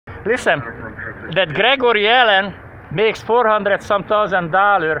Listen, that Gregory Allen makes $400-some thousand.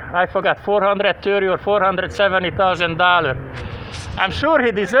 I forgot, $430,000 or $470,000. I'm sure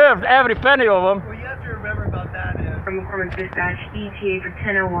he deserved every penny of them. Well, you have to remember about that is From McCormick Dispatch, ETA for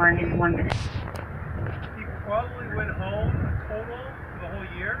 10:01 in 1 minute. he probably went home total for the whole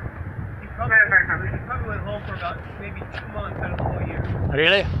year. He probably went home for about maybe 2 months out of the whole year.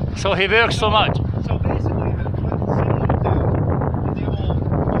 Really? So he works so much. So basically, what the city will do is they will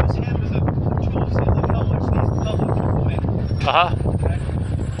use him as a tool to see like how much these public can win. Uh-huh. Okay?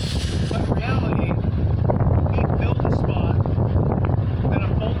 But in reality, he built a spot that a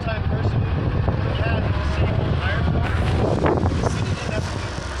full-time person would have if the city won't hire for. The city didn't have to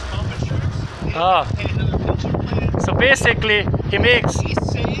pay workers' comp insurance. They didn't have to pay another pension plan. So basically, he makes... He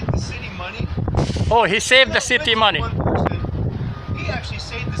saved the city money. Oh, he saved the city money. One person, he actually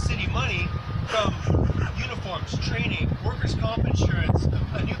saved the city money from uniforms, training, workers' comp insurance,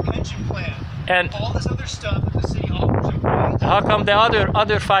 a new pension plan, And all this other stuff that the city offers employees. how come the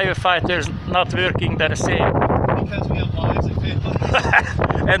other firefighters not working the same? Because we have lives and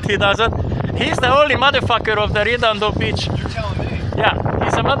families. And he doesn't? He's the only motherfucker of the Redondo Beach. You're telling me. Yeah,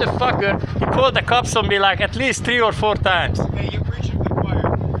 he's a motherfucker. He called the cops on me like at least 3 or 4 times. Hey, you're preaching to the choir.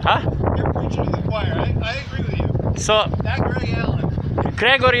 Huh? You're preaching to the choir. I agree with you. So That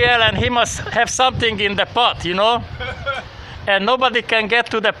Gregory Allen, he must have something in the pot, you know? And nobody can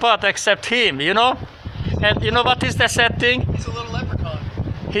get to the pot except him, you know? And you know what is the sad thing? He's a little leprechaun.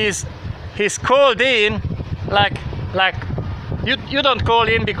 He's called in like you don't call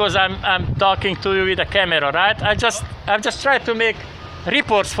in because I'm talking to you with a camera, right? I've just tried to make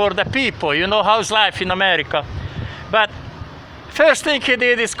reports for the people, you know, how's life in America. But first thing he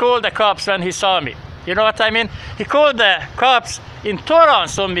did is call the cops when he saw me. You know what I mean? He called the cops in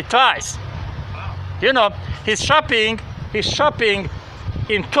Torrance on me twice. You know, he's shopping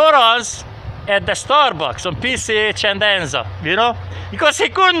in Torrance at the Starbucks on PCH and Enza, you know? Because he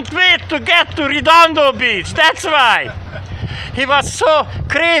couldn't wait to get to Redondo Beach, that's why. He was so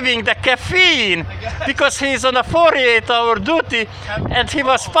craving the caffeine because he's on a 48-hour duty and he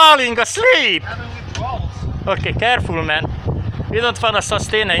was falling asleep. Okay, careful, man. We don't want to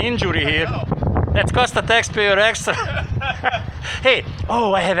sustain an injury here. That cost the taxpayer extra. Hey,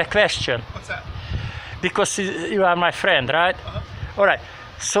 oh, I have a question. What's that? Because you are my friend, right? Uh-huh. All right.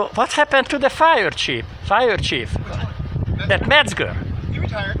 So what happened to the fire chief? That Metzger. He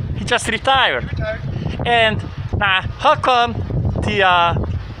retired. He just retired. He retired. And now, how come the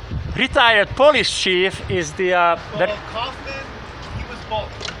retired police chief is the... Hoffan, he was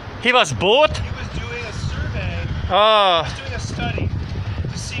both. He was both? He was doing a survey. Oh. He was doing a study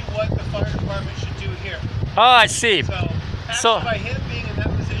to see what the fire department should do here. Oh, I see. So by him being in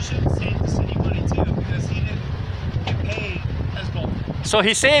that position, saved the city money too, because he didn't get paid as both. So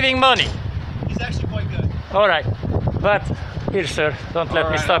he's saving money. He's actually quite good. All right. But here, sir, don't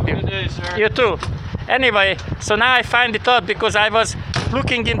let me stop you. Good day, sir. You too. Anyway, so now I find it out because I was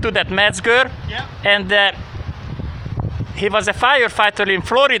looking into that Metzger, and he was a firefighter in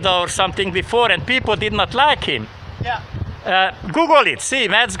Florida or something before, and people did not like him. Yeah. Google it, see,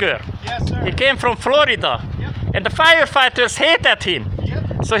 Metzger. Yes, sir. He came from Florida, and the firefighters hated him.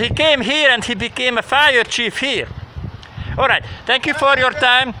 So he came here and he became a fire chief here. All right, thank you for your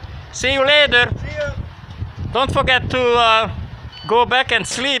time. See you later. See you. Don't forget to go back and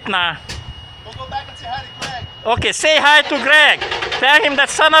sleep now. We'll go back and say hi to Greg. Okay, say hi to Greg. Tell him that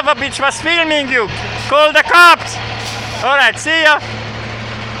son of a bitch was filming you. Call the cops. All right, see ya.